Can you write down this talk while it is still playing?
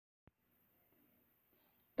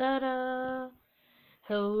Ta-da!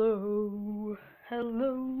 Hello,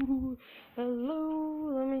 hello,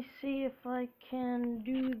 hello. Let me see if I can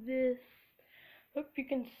do this. Hope you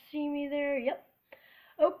can see me there. Yep.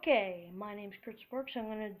 Okay, my name's Kurt Sparks. I'm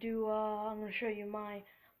gonna show you my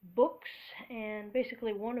books and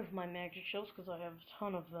basically one of my magic shelves because I have a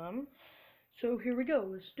ton of them. So here we go.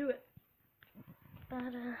 Let's do it.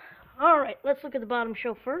 Ta-da! All right, let's look at the bottom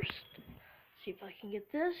shelf first. See if I can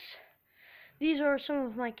get this. These are some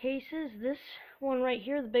of my cases. This one right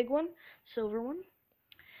here, the big one, silver one.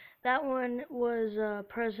 That one was a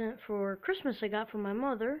present for Christmas I got from my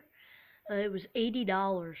mother. It was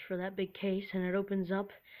 $80 for that big case, and it opens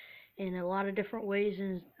up in a lot of different ways,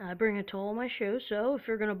 and I bring it to all my shows. So if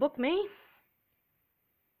you're going to book me,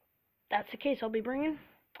 that's the case I'll be bringing.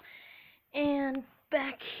 And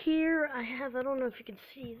back here, I don't know if you can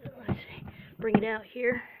see that. Let's see. Bring it out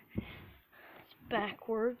here. It's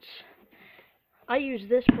backwards. I use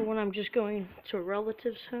this for when I'm just going to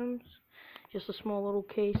relatives' homes. Just a small little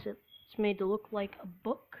case. It's made to look like a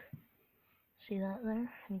book. See that there?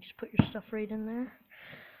 And you just put your stuff right in there.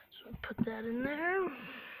 So I put that in there.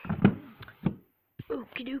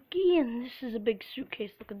 Okie dokie. And this is a big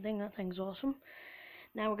suitcase looking thing. That thing's awesome.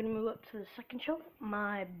 Now we're going to move up to the second shelf.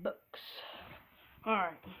 My books.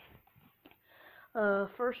 Alright.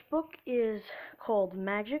 First book is called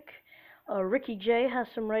Magic. Ricky Jay has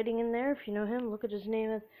some writing in there. If you know him, look at his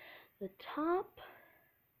name at the top.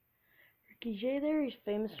 Ricky Jay there. He's a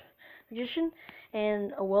famous magician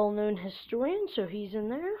and a well-known historian, so he's in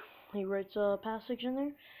there. He writes a passage in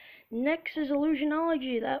there. Next is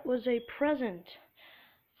Illusionology. That was a present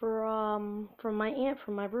from my aunt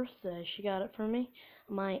for my birthday. She got it for me.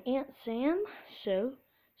 My Aunt Sam, so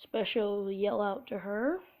special yell out to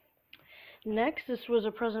her. Next, this was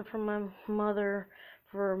a present from my mother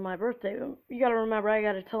for my birthday. You gotta remember, I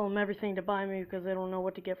gotta tell them everything to buy me because they don't know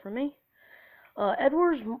what to get for me.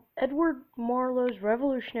 Edward Marlowe's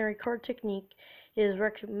Revolutionary Card Technique is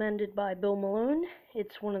recommended by Bill Malone.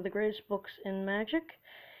 It's one of the greatest books in magic.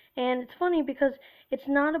 And it's funny because it's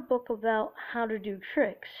not a book about how to do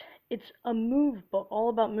tricks. It's a move book, all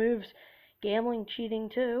about moves, gambling, cheating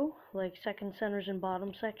too, like second centers and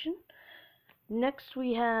bottom section. Next,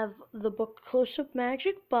 we have the book Close-Up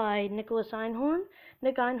Magic by Nicholas Einhorn.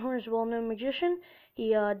 Nick Einhorn is a well-known magician.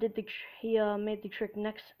 He made the trick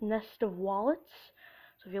Nest of Wallets.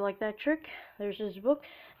 So if you like that trick, there's his book.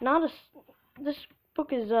 This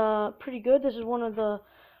book is pretty good. This is one of the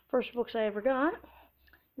first books I ever got.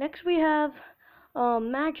 Next, we have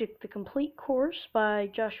Magic: The Complete Course by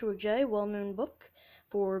Joshua Jay, well-known book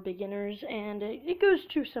for beginners, and it goes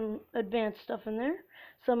to some advanced stuff in there.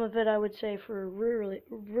 Some of it I would say for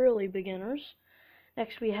really beginners.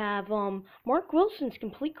 Next we have Mark Wilson's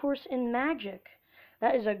Complete Course in Magic.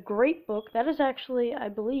 That is a great book. That is actually, I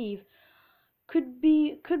believe, could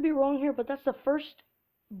be wrong here, but that's the first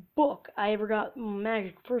book I ever got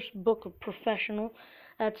magic. First book of professional.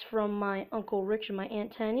 That's from my Uncle Rich and my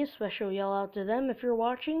Aunt Tanya. Special yell out to them if you're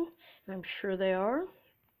watching, and I'm sure they are.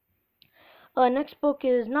 Next book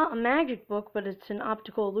is not a magic book, but it's an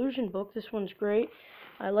optical illusion book. This one's great.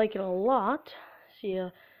 I like it a lot. See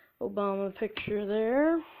a Obama picture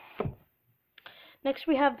there. Next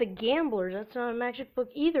we have The Gamblers. That's not a magic book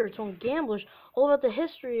either. It's on gamblers. All about the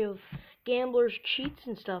history of gamblers, cheats,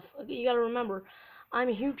 and stuff. You gotta remember, I'm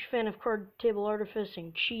a huge fan of card table artifice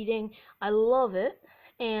and cheating. I love it.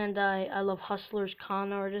 And I love hustlers,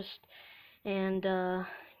 con artists, and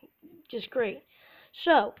just great.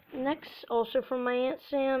 So, next, also from my Aunt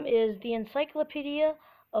Sam, is the Encyclopedia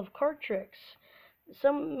of Card Tricks.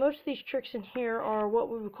 Most of these tricks in here are what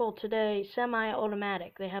we would call today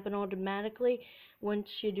semi-automatic. They happen automatically once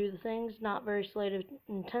you do the things, not very slate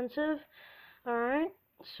intensive. Alright,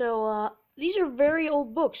 so these are very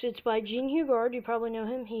old books. It's by Gene Hugard. You probably know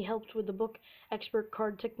him. He helped with the book Expert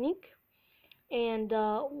Card Technique. And,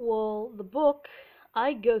 well, the book,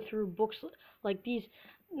 I go through books like these.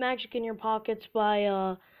 Magic in Your Pockets by,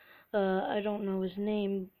 I don't know his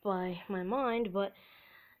name by my mind, but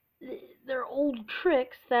they're old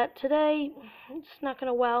tricks that today, it's not going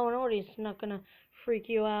to wow an audience. It's not going to freak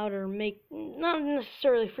you out or not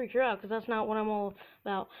necessarily freak you out, because that's not what I'm all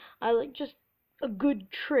about. I like just a good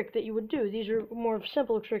trick that you would do. These are more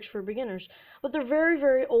simple tricks for beginners, but they're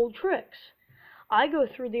very old tricks. I go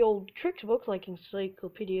through the old tricks books, like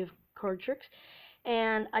Encyclopedia of Card Tricks,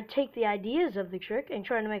 and I take the ideas of the trick and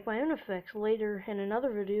try to make my own effects. Later in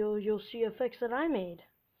another video, you'll see effects that I made.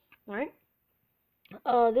 Alright?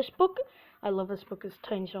 This book, I love this book. It's a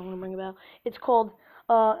tiny song I'm going to bring about. It's called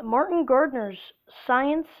Martin Gardner's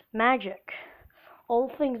Science Magic.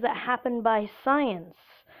 All things that happen by science.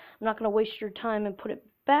 I'm not going to waste your time and put it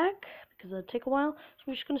back because it'll take a while, so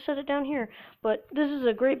I'm just going to set it down here. But this is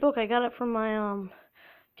a great book. I got it from my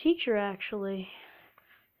teacher, actually.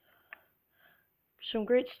 Some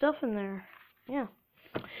great stuff in there. Yeah.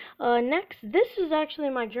 Next, this is actually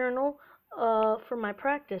my journal for my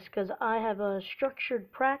practice, because I have a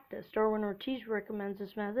structured practice. Darwin Ortiz recommends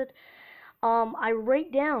this method. I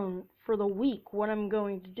write down for the week what I'm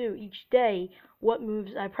going to do each day, what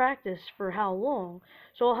moves I practice for how long.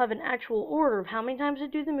 So I'll have an actual order of how many times I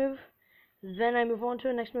do the move, then I move on to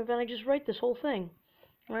the next move, and I just write this whole thing.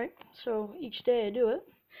 Right? So each day I do it.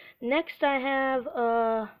 Next I have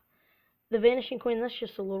The Vanishing Queen. That's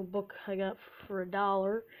just a little book I got for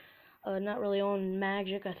 $1. Not really on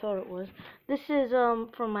magic, I thought it was. This is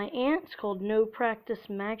from my aunt. It's called No Practice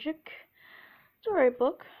Magic. It's a alright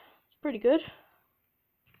book. It's pretty good.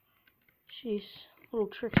 She's little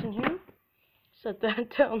tricks in here. Set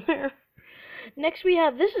that down there. Next we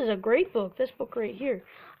have, this is a great book. This book right here.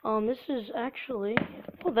 This is actually,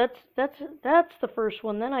 oh, that's the first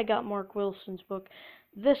one. Then I got Mark Wilson's book.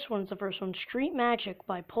 This one's the first one, Street Magic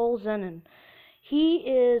by Paul Zenon.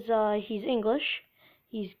 He's English.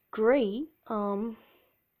 He's great.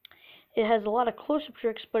 It has a lot of close-up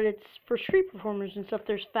tricks, but it's for street performers and stuff.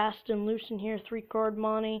 There's Fast and Loose in here, 3-card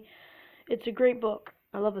money. It's a great book.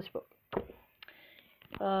 I love this book.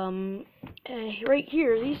 Right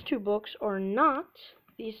here, these two books are not,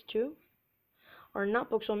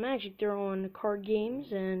 books on magic. They're on card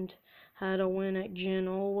games and how to win at Gin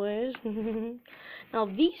Always. Now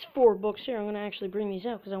these 4 books here, I'm going to actually bring these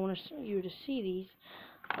out because I want you to see these.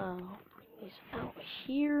 I'll bring these out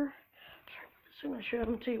here. So I'm going to show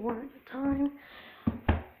them to you one at a time.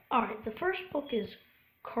 Alright, the first book is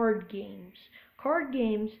Card Games. Card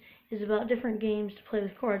Games is about different games to play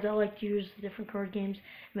with cards. I like to use the different card games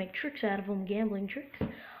and make tricks out of them, gambling tricks.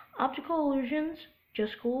 Optical Illusions,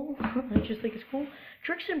 just cool. I just think it's cool.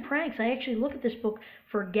 Tricks and Pranks, I actually look at this book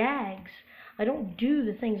for gags. I don't do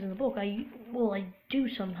the things in the book. I do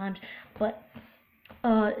sometimes, but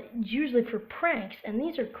usually for pranks. And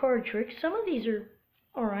these are card tricks. Some of these are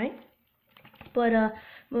alright, but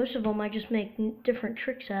most of them I just make different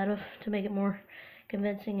tricks out of to make it more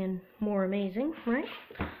convincing and more amazing, right?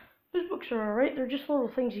 These books are alright. They're just little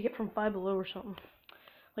things you get from Five Below or something,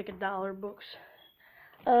 like $1 books.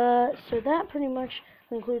 So that pretty much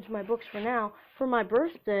concludes my books for now. For my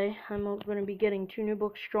birthday, I'm going to be getting 2 new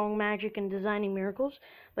books, Strong Magic and Designing Miracles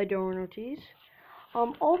by Darwin Ortiz.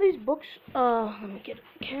 All these books, let me get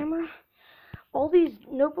a camera. All these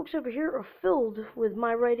notebooks over here are filled with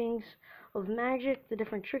my writings of magic, the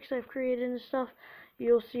different tricks I've created and stuff.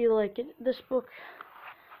 You'll see, like, this book,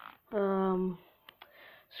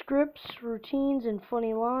 scripts, routines, and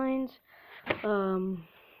funny lines,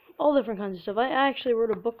 all different kinds of stuff. I actually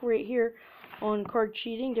wrote a book right here on card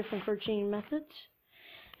cheating, different card cheating methods.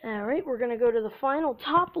 Alright, we're going to go to the final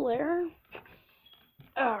top layer.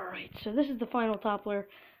 Alright, so this is the final top layer.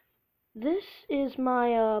 This is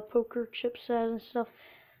my poker chip set and stuff.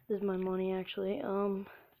 This is my money, actually.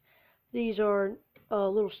 These are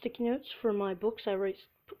little sticky notes for my books. I write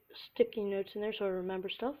sticky notes in there so I remember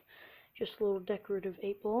stuff. Just a little decorative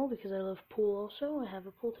 8-ball because I love pool also. I have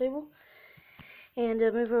a pool table. And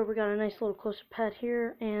move over, got a nice little close-up pad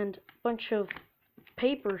here and a bunch of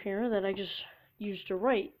paper here that I just used to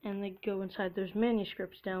write, and they go inside those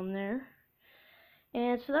manuscripts down there.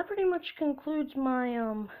 And so that pretty much concludes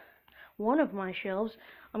my one of my shelves.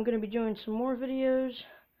 I'm going to be doing some more videos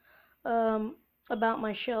about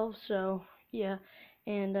my shelves, so yeah.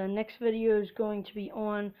 And next video is going to be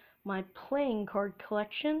on my playing card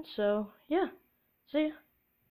collection, so yeah. See ya.